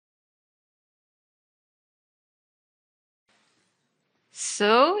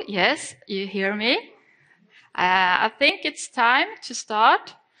So, yes, you hear me. I think it's time to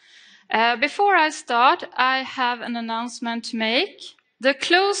start. Before I start, I have an announcement to make. The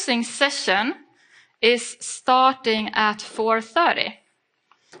closing session is starting at 4:30.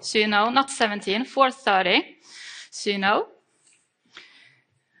 So you know, not 17, 4:30. So you know.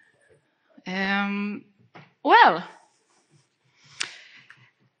 Well.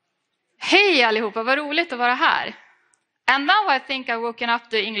 Hej allihopa, vad roligt att vara här. And now I think I've woken up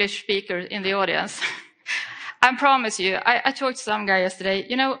the English speaker in the audience. I promise you, I talked to some guy yesterday,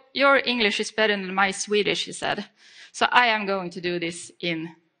 you know, your English is better than my Swedish, he said. So I am going to do this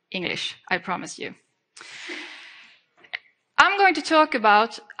in English, I promise you. I'm going to talk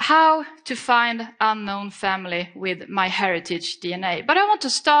about how to find unknown family with MyHeritage DNA. But I want to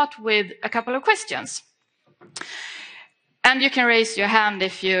start with a couple of questions. And you can raise your hand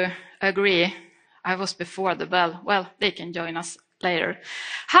if you agree. I was before the bell. Well, they can join us later.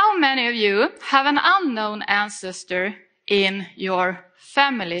 How many of you have an unknown ancestor in your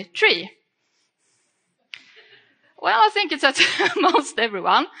family tree? Well, I think it's at most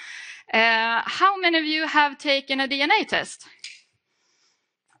everyone. How many of you have taken a DNA test?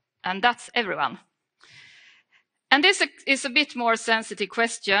 And that's everyone. And this is a bit more sensitive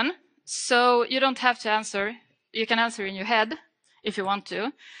question, so you don't have to answer. You can answer in your head if you want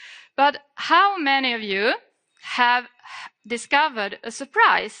to. But how many of you have discovered a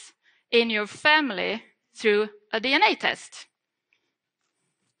surprise in your family through a DNA test?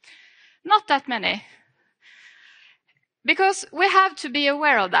 Not that many. Because we have to be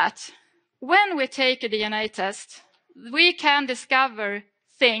aware of that. When we take a DNA test, we can discover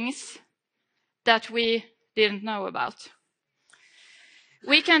things that we didn't know about.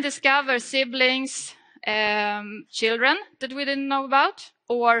 We can discover siblings, children that we didn't know about,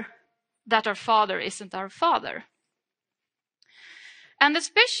 or that our father isn't our father. And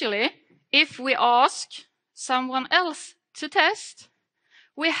especially if we ask someone else to test,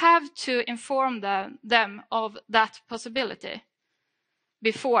 we have to inform them of that possibility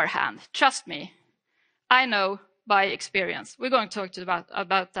beforehand. Trust me, I know by experience. We're going to talk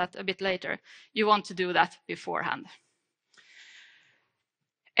about that a bit later. You want to do that beforehand.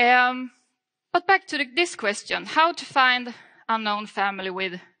 But back to this question, how to find unknown family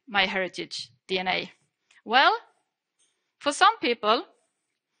with MyHeritage DNA? Well, for some people,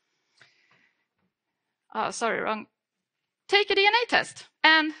 take a DNA test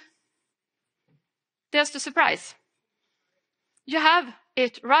and there's the surprise. You have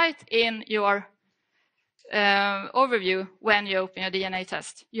it right in your overview when you open your DNA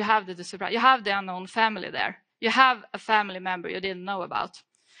test. You have the surprise. You have the unknown family there. You have a family member you didn't know about.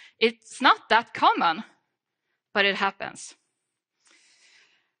 It's not that common, but it happens.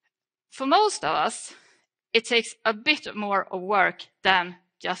 For most of us, it takes a bit more of work than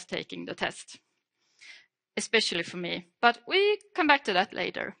just taking the test, especially for me. But we come back to that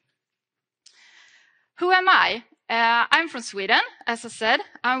later. Who am I? I'm from Sweden, as I said.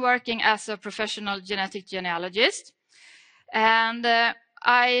 I'm working as a professional genetic genealogist. And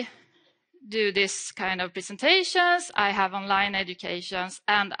I do this kind of presentations. I have online educations,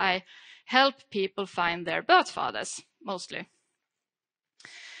 and I help people find their birth fathers, mostly.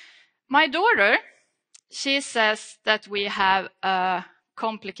 My daughter, she says that we have a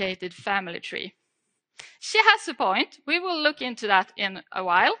complicated family tree. She has a point. We will look into that in a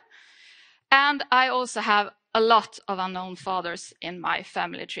while. And I also have a lot of unknown fathers in my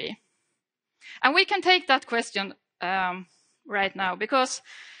family tree. And we can take that question right now, because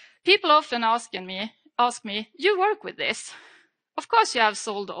people often ask me, you work with this. Of course you have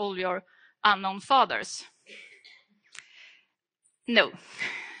solved all your unknown fathers. No,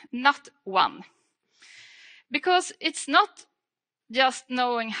 not one. Because it's not just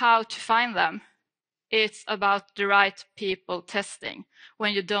knowing how to find them. It's about the right people testing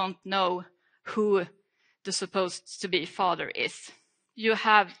when you don't know who the supposed to be father is. You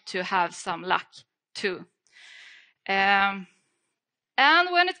have to have some luck too. And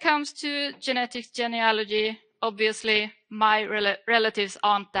when it comes to genetic genealogy, obviously my relatives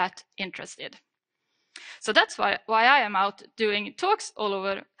aren't that interested. So that's why I am out doing talks all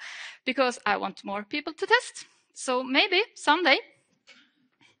over, because I want more people to test. So maybe someday,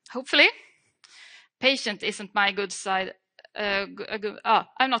 hopefully. Patient isn't my good side.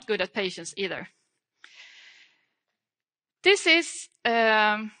 I'm not good at patience either. This is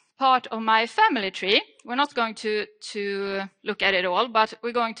part of my family tree. We're not going to look at it all, but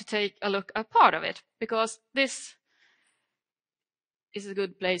we're going to take a look at part of it, because this is a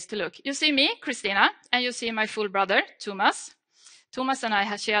good place to look. You see me, Christina, and you see my full brother, Thomas. Thomas and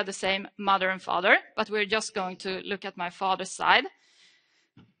I share the same mother and father, but we're just going to look at my father's side.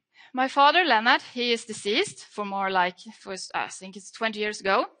 My father, Lennart, he is deceased for I think it's 20 years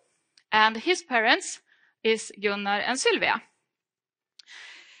ago. And his parents is Gunnar and Sylvia.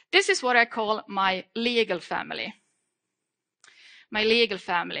 This is what I call my legal family. My legal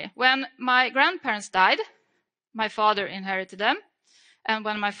family. When my grandparents died, my father inherited them. And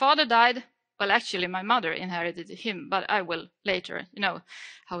when my father died, well, actually, my mother inherited him, but I will later,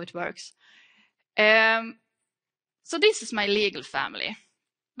 how it works. So this is my legal family.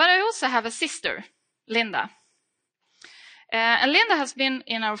 But I also have a sister, Linda. And Linda has been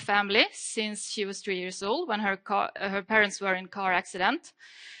in our family since she was 3 years old when her parents were in a car accident.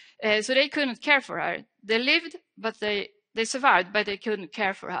 So they couldn't care for her. They lived, but they survived, but they couldn't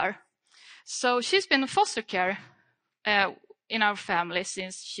care for her. So she's been in foster care in our family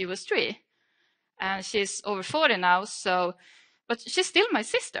since she was 3. And she's over 40 now, but she's still my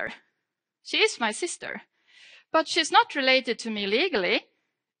sister. She is my sister. But she's not related to me legally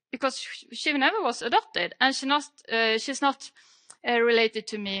because she never was adopted, and she's not related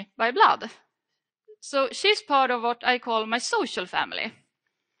to me by blood. So she's part of what I call my social family.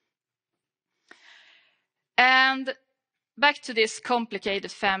 And back to this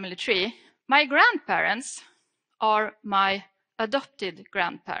complicated family tree, my grandparents are my adopted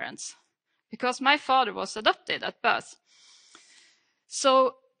grandparents because my father was adopted at birth.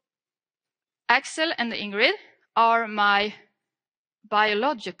 So Axel and Ingrid are my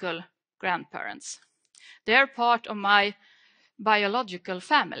biological grandparents. They are part of my biological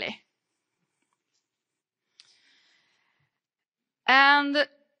family. And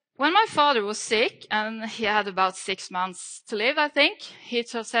when my father was sick, and he had about 6 months to live, I think, he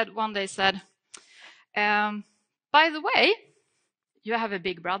one day said, by the way, you have a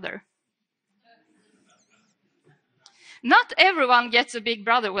big brother. Not everyone gets a big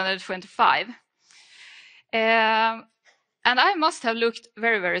brother when they're 25. And I must have looked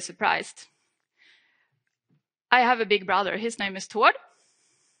very, very surprised. I have a big brother. His name is Tord.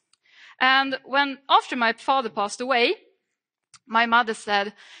 And after my father passed away, my mother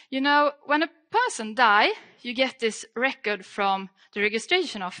said, when a person dies, you get this record from the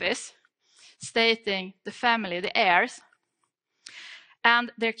registration office stating the family, the heirs,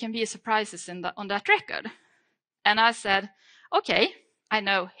 and there can be surprises on that record. And I said, okay, I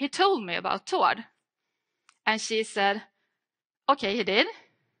know. He told me about Tord. And she said, okay, he did.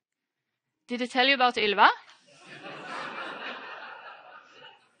 Did he tell you about Ylva?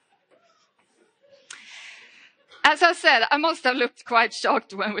 As I said, I must have looked quite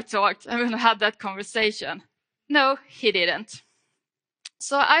shocked when we talked and when we had that conversation. No, he didn't.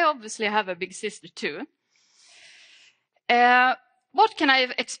 So I obviously have a big sister too. What can I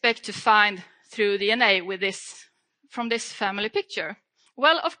expect to find through DNA from this family picture?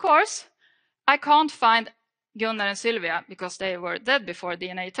 Well, of course, I can't find Gunnar and Sylvia because they were dead before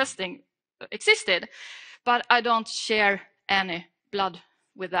DNA testing existed, but I don't share any blood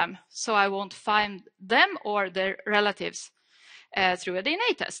with them, so I won't find them or their relatives through a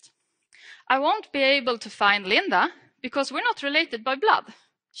DNA test. I won't be able to find Linda because we're not related by blood.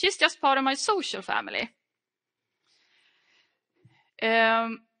 She's just part of my social family.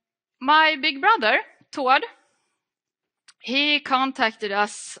 My big brother, Tord, he contacted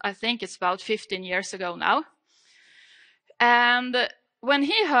us, I think it's about 15 years ago now. And when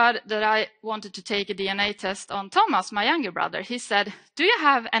he heard that I wanted to take a DNA test on Thomas, my younger brother, he said, do you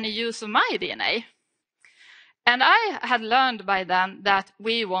have any use of my DNA? And I had learned by then that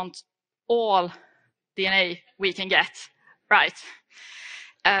we want all DNA we can get, right?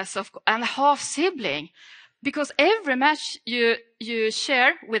 And half sibling, because every match you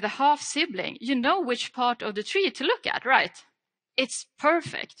share with a half sibling, you know which part of the tree to look at, right? It's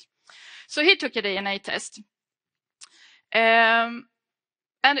perfect. So he took a DNA test. And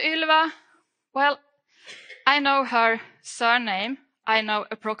Ylva, well, I know her surname. I know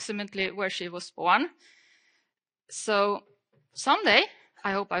approximately where she was born. So someday,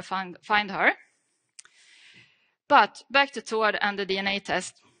 I hope I find her. But back to Tord and the DNA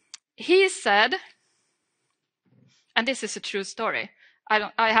test. He said, and this is a true story.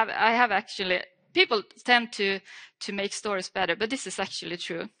 I have actually, people tend to make stories better, but this is actually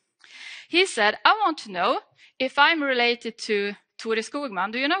true. He said, I want to know if I'm related to Tore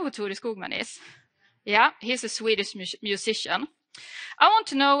Skogman. Do you know who Tore Skogman is? Yeah, he's a Swedish musician. I want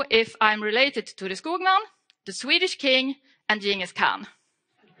to know if I'm related to Tore Skogman, the Swedish king, and Genghis Khan.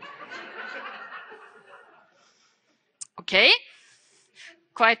 Okay,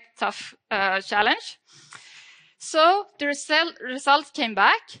 quite tough challenge. So the result came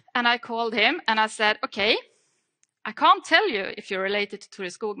back, and I called him, and I said, okay, I can't tell you if you're related to Tore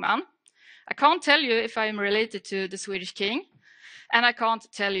Skogman. I can't tell you if I'm related to the Swedish king. And I can't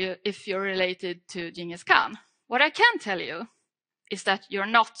tell you if you're related to Genghis Khan. What I can tell you is that you're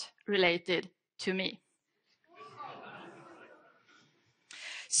not related to me.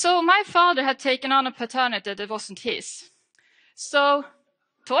 So my father had taken on a paternity that wasn't his. So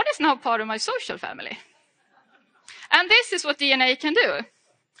Tord is now part of my social family. And this is what DNA can do.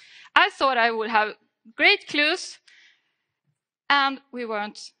 I thought I would have great clues, and we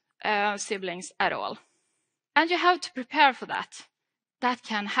weren't siblings at all. And you have to prepare for that. That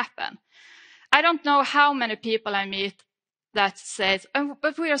can happen. I don't know how many people I meet that says, oh,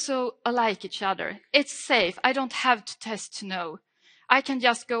 but we are so alike each other. It's safe. I don't have to test to know. I can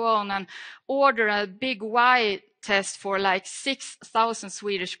just go on and order a big Y test for like 6,000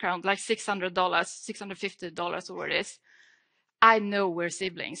 Swedish crowns, like $600, $650 or what it is. I know we're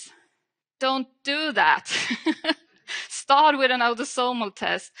siblings. Don't do that. Start with an autosomal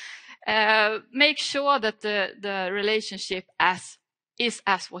test. Make sure that the relationship is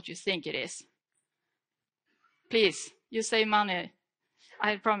as what you think it is. Please, you save money.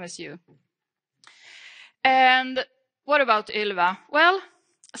 I promise you. And what about Ylva? Well,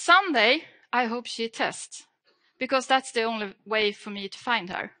 someday I hope she tests, because that's the only way for me to find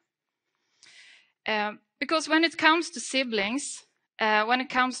her. Because when it comes to siblings, when it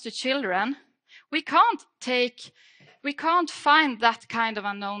comes to children, we can't find that kind of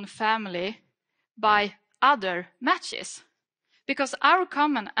unknown family by other matches, because our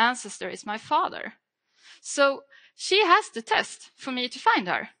common ancestor is my father. So she has to test for me to find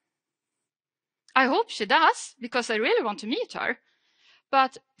her. I hope she does, because I really want to meet her.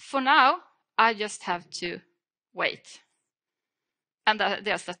 But for now, I just have to wait. And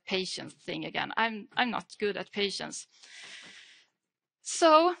there's that patience thing again. I'm not good at patience.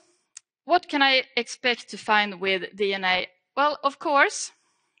 So what can I expect to find with DNA? Well, of course,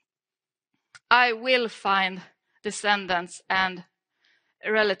 I will find descendants and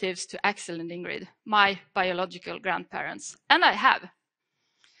relatives to Axel and Ingrid, my biological grandparents. And I have.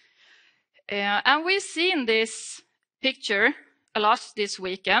 And we've seen this picture a lot this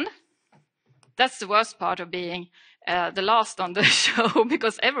weekend. That's the worst part of being the last on the show,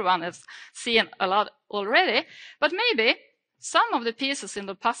 because everyone has seen a lot already. But maybe some of the pieces in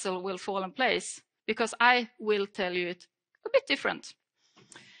the puzzle will fall in place, because I will tell you it a bit different.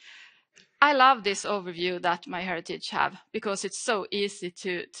 I love this overview that MyHeritage have, because it's so easy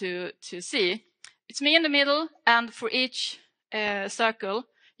to see. It's me in the middle, and for each circle,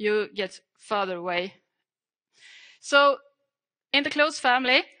 you get further away. So in the close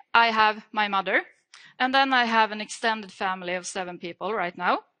family, I have my mother, and then I have an extended family of 7 people right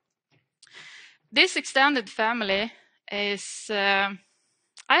now. This extended family is, I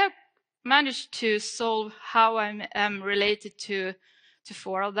have managed to solve how I am related to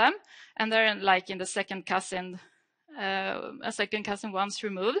 4 of them, and they're in the second cousin, a second cousin once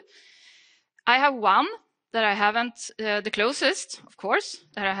removed. I have one that I haven't, the closest, of course,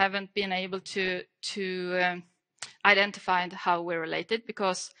 that I haven't been able to identify how we're related,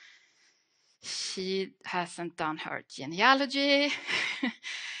 because she hasn't done her genealogy.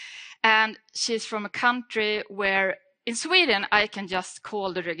 And she's from a country where, in Sweden, I can just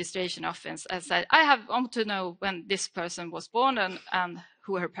call the registration office and say, I want to know when this person was born and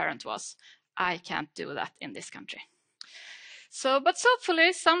who her parent was. I can't do that in this country. But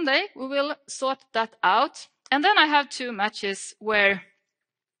hopefully someday we will sort that out. And then I have 2 matches where,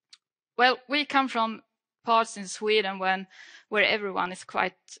 well, we come from parts in Sweden where everyone is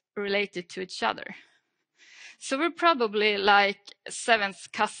quite related to each other. So we're probably like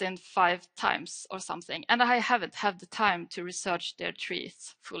 7th cousin 5 times or something. And I haven't had the time to research their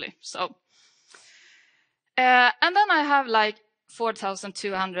trees fully. So, and then I have like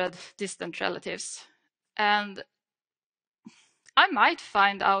 4,200 distant relatives. And I might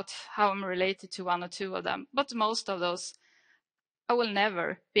find out how I'm related to 1 or 2 of them, but most of those I will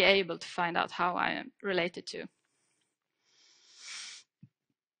never be able to find out how I am related to.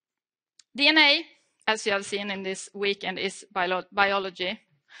 DNA, as you have seen in this weekend, is biology.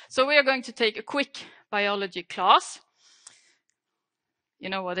 So we are going to take a quick biology class. You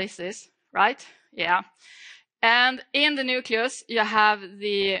know what this is, right? Yeah. And in the nucleus, you have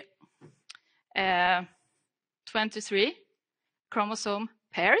the 23 chromosome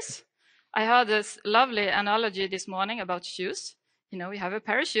pairs. I heard this lovely analogy this morning about shoes. You know, you have a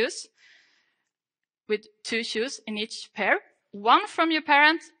pair of shoes with 2 shoes in each pair. 1 from your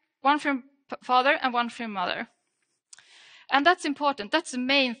parent, 1 from father, and 1 from mother. And that's important. That's the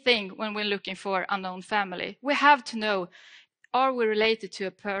main thing when we're looking for unknown family. We have to know, are we related to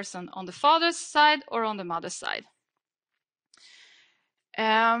a person on the father's side or on the mother's side?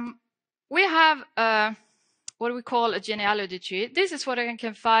 We have what we call a genealogy tree. This is what I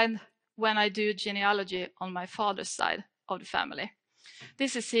can find when I do genealogy on my father's side of the family.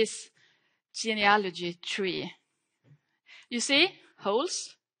 This is his genealogy tree. You see,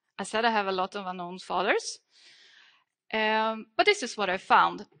 holes. I said I have a lot of unknown fathers. But this is what I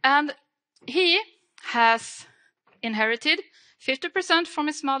found. And he has inherited 50% from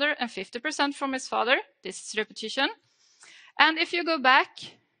his mother and 50% from his father. This is repetition. And if you go back,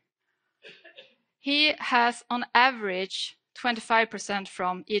 he has on average 25%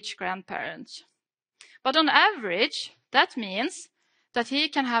 from each grandparent. But on average, that means that he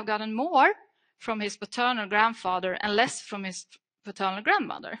can have gotten more from his paternal grandfather and less from his paternal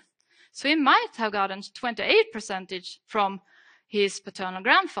grandmother. So he might have gotten 28% from his paternal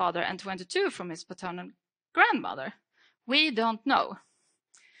grandfather and 22% from his paternal grandmother. We don't know.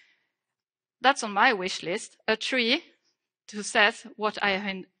 That's on my wish list, a tree who says what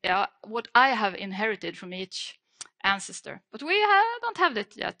I have inherited from each ancestor. But we don't have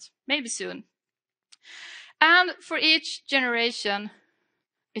that yet, maybe soon. And for each generation,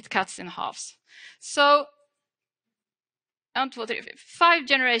 it cuts in halves. So 5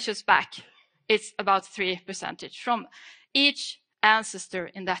 generations back, it's about 3% from each ancestor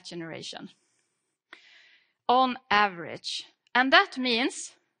in that generation, on average. And that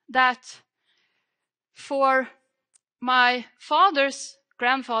means that for my father's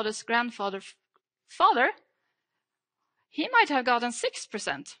grandfather's grandfather's father, he might have gotten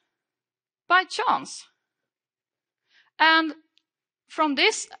 6% by chance. And from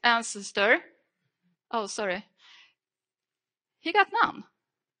this ancestor, he got none.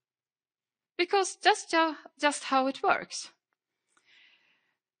 Because that's just how it works.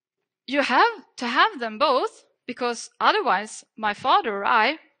 You have to have them both, because otherwise my father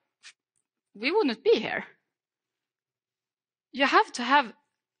or we wouldn't be here. You have to have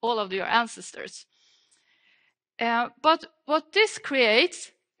all of your ancestors. But what this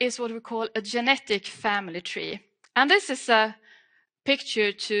creates is what we call a genetic family tree. And this is a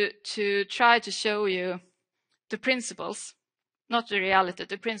picture to try to show you the principles, not the reality,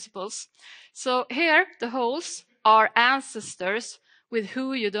 the principles. So here, the holes are ancestors with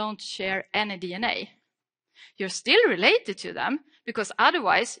who you don't share any DNA. You're still related to them, because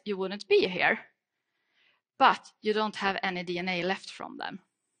otherwise you wouldn't be here. But you don't have any DNA left from them.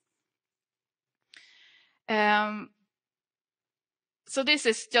 So this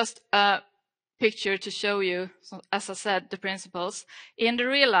is just a picture to show you, as I said, the principles. In the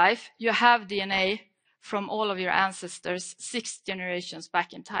real life, you have DNA from all of your ancestors 6 generations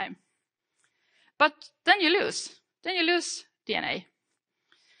back in time. But then you lose. Then you lose DNA.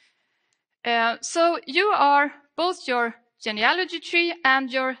 So you are both your genealogy tree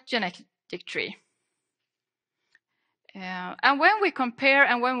and your genetic tree. And when we compare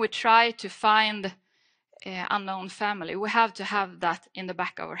and when we try to find unknown family, we have to have that in the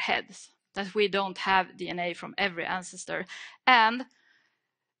back of our heads, that we don't have DNA from every ancestor. And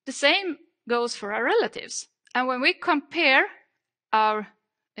the same goes for our relatives. And when we compare our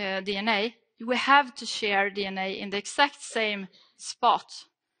DNA, we have to share DNA in the exact same spot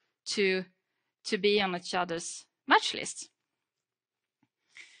to be on each other's match lists.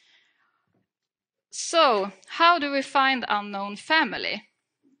 So, how do we find unknown family?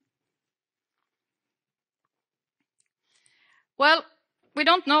 Well, we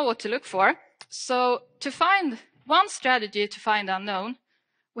don't know what to look for. So, to find one strategy to find unknown,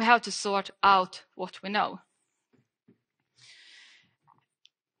 we have to sort out what we know.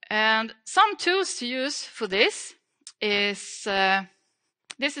 And some tools to use for this is,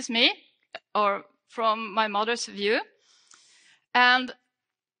 this is me, or from my mother's view. And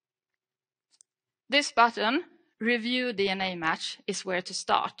this button, Review DNA Match, is where to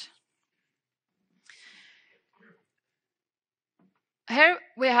start. Here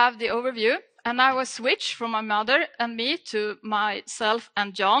we have the overview, and I will switch from my mother and me to myself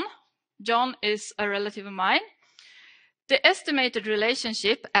and John. John is a relative of mine. The estimated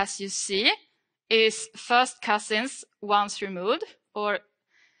relationship, as you see, is first cousins once removed, or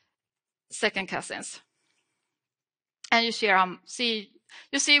second cousins. And you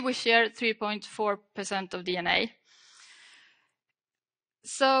see we share 3.4% of DNA.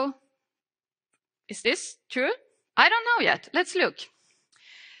 So, is this true? I don't know yet. Let's look.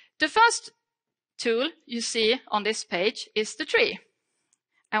 The first tool you see on this page is the tree.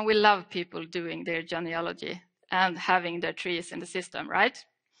 And we love people doing their genealogy and having their trees in the system, right?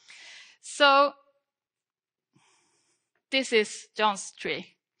 So, this is John's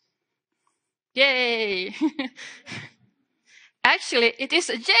tree. Yay! Actually, it is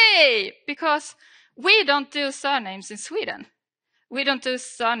a J, because we don't do surnames in Sweden. We don't do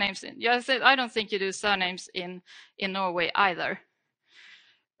surnames I don't think you do surnames in Norway either.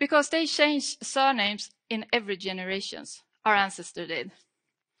 Because they change surnames in every generations. Our ancestors did.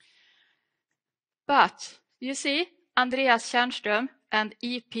 But you see, Andreas Tjärnström and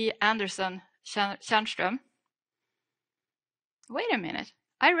E.P. Anderson Tjärnström. Wait a minute,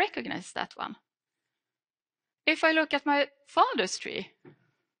 I recognize that one. If I look at my father's tree,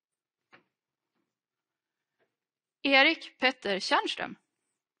 Erik Petter Tjärnström,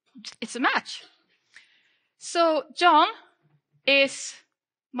 it's a match. So John is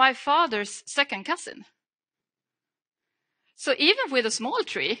my father's second cousin. So even with a small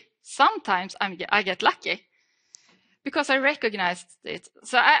tree, sometimes I get lucky because I recognized it.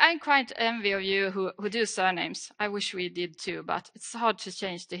 So I'm quite envy of you who do surnames. I wish we did too, but it's hard to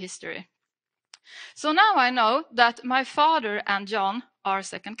change the history. So now I know that my father and John are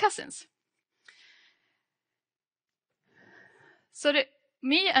second cousins. So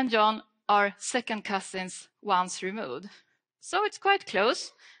me and John are second cousins once removed. So it's quite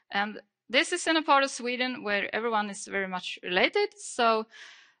close. And this is in a part of Sweden where everyone is very much related. So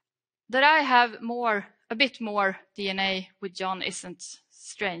that I have a bit more DNA with John isn't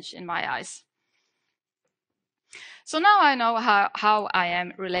strange in my eyes. So now I know how I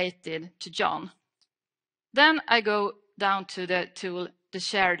am related to John. Then I go down to the tool, the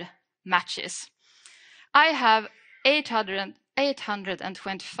shared matches. I have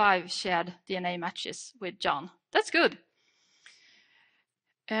 825 shared DNA matches with John. That's good.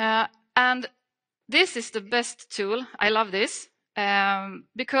 And this is the best tool. I love this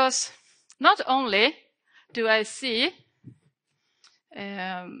because not only do I see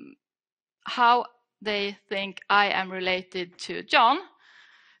how they think I am related to John,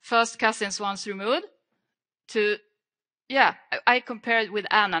 first cousins once removed, I compared with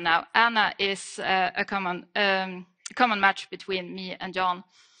Anna now. Anna is a common match between me and John.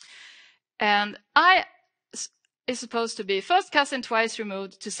 And I is supposed to be first cousin twice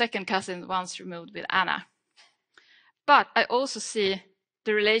removed to second cousin once removed with Anna. But I also see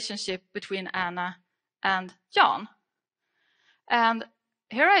the relationship between Anna and John. And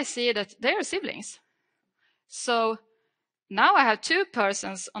here I see that they are siblings. So now I have two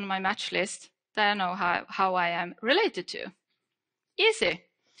persons on my match list that I know how I am related to. Easy.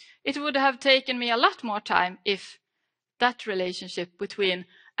 It would have taken me a lot more time if that relationship between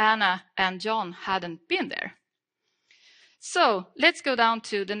Anna and John hadn't been there. So let's go down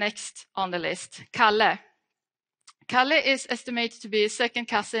to the next on the list, Kalle. Kalle is estimated to be second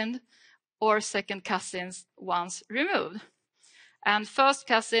cousin or second cousins once removed. And first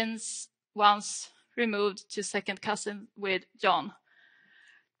cousins once removed to second cousin with John.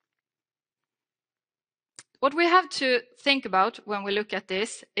 What we have to think about when we look at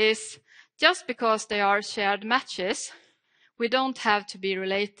this is just because they are shared matches, we don't have to be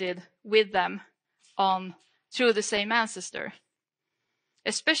related with them through the same ancestor.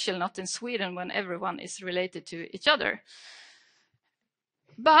 Especially not in Sweden when everyone is related to each other.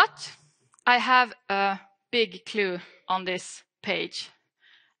 But I have a big clue on this page,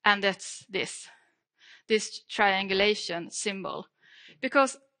 and that's this triangulation symbol.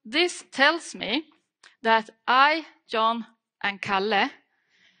 Because this tells me that I, John, and Kalle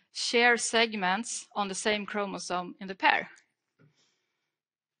share segments on the same chromosome in the pair.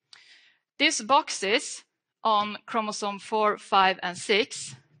 These boxes on chromosome 4, 5, and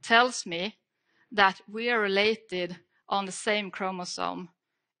 6 tells me that we are related on the same chromosome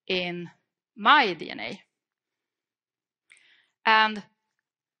in my DNA. And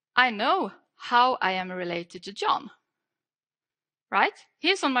I know how I am related to John, right?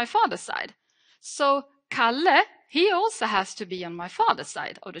 He's on my father's side. So Kalle, he also has to be on my father's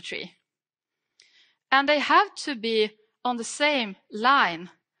side of the tree. And they have to be on the same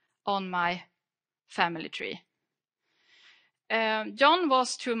line on my family tree. John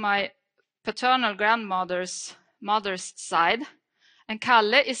was to my paternal grandmother's side, and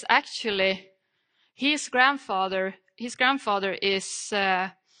Kalle is actually his grandfather. His grandfather is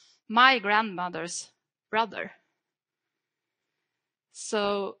my grandmother's brother.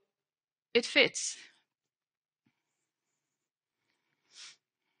 So it fits.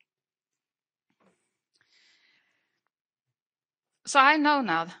 So I know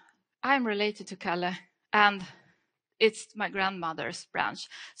now I'm related to Kalle, and it's my grandmother's branch.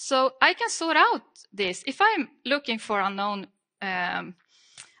 So I can sort out this. If I'm looking for unknown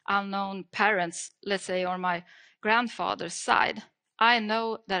parents, let's say, on my grandfather's side, I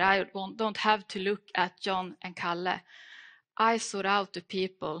know that I don't have to look at John and Kalle. I sort out the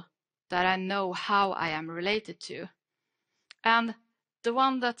people that I know how I am related to. And the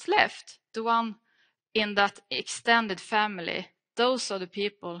one that's left, the one in that extended family those are the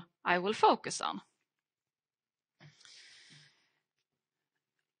people I will focus on.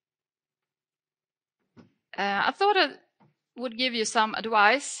 I thought I would give you some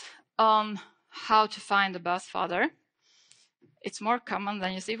advice on how to find a birth father. It's more common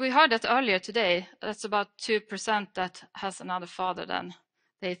than you see. We heard that earlier today. That's about 2% that has another father than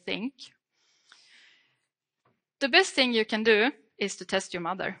they think. The best thing you can do is to test your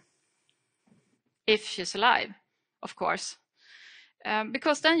mother. If she's alive, of course.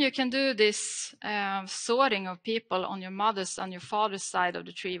 Because then you can do this sorting of people on your mother's and your father's side of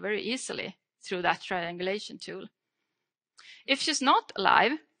the tree very easily through that triangulation tool. If she's not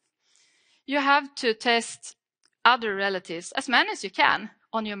alive, you have to test other relatives, as many as you can,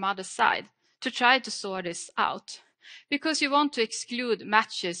 on your mother's side to try to sort this out, because you want to exclude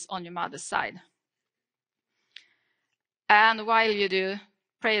matches on your mother's side. And while you do,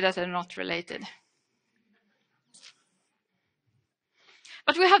 pray that they're not related.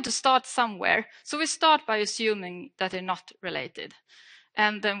 But we have to start somewhere, so we start by assuming that they're not related,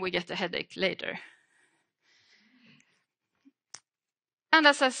 and then we get a headache later. And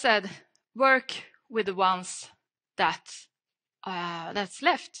as I said, work with the ones that's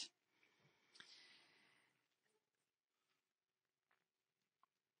left.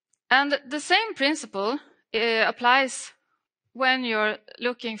 And the same principle applies when you're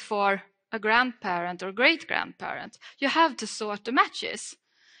looking for a grandparent or great-grandparent. You have to sort the matches.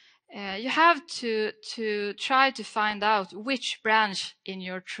 You have to try to find out which branch in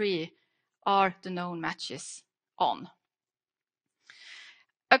your tree are the known matches on.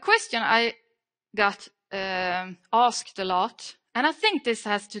 A question I got asked a lot, and I think this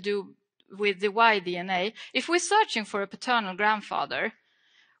has to do with the Y DNA. If we're searching for a paternal grandfather,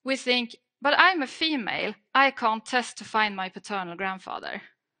 we think, but I'm a female, I can't test to find my paternal grandfather.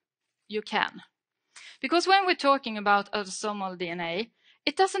 You can. Because when we're talking about autosomal DNA,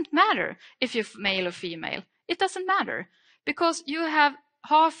 it doesn't matter if you're male or female. It doesn't matter. Because you have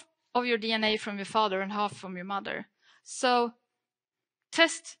half of your DNA from your father and half from your mother. So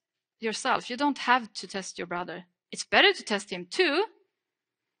test yourself. You don't have to test your brother. It's better to test him too.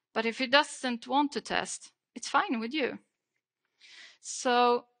 But if he doesn't want to test, it's fine with you.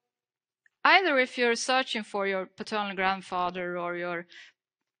 So either if you're searching for your paternal grandfather or your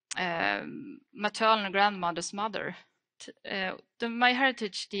maternal grandmother's mother, the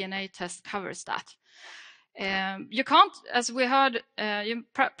MyHeritage DNA test covers that. You can't, as we heard, you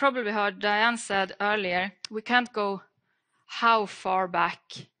probably heard Diane said earlier, we can't go how far back.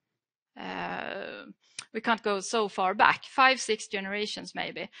 We can't go so far back, 5-6 generations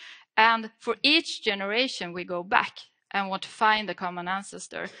maybe. And for each generation we go back and want to find a common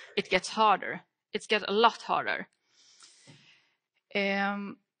ancestor, it gets harder. It gets a lot harder.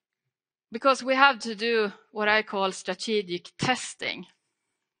 Because we have to do what I call strategic testing.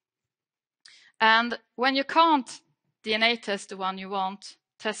 And when you can't DNA test the one you want,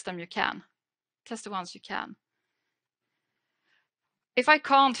 test them you can. Test the ones you can. If I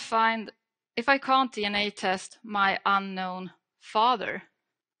can't DNA test my unknown father,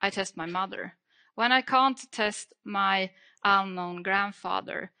 I test my mother. When I can't test my unknown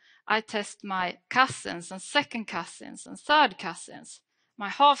grandfather, I test my cousins and second cousins and third cousins, my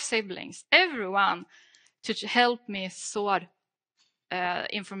half-siblings, everyone, to help me sort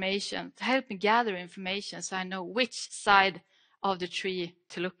information, to help me gather information so I know which side of the tree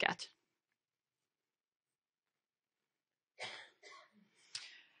to look at.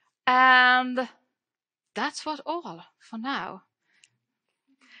 And that's all for now.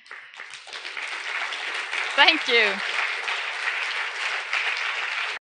 Thank you.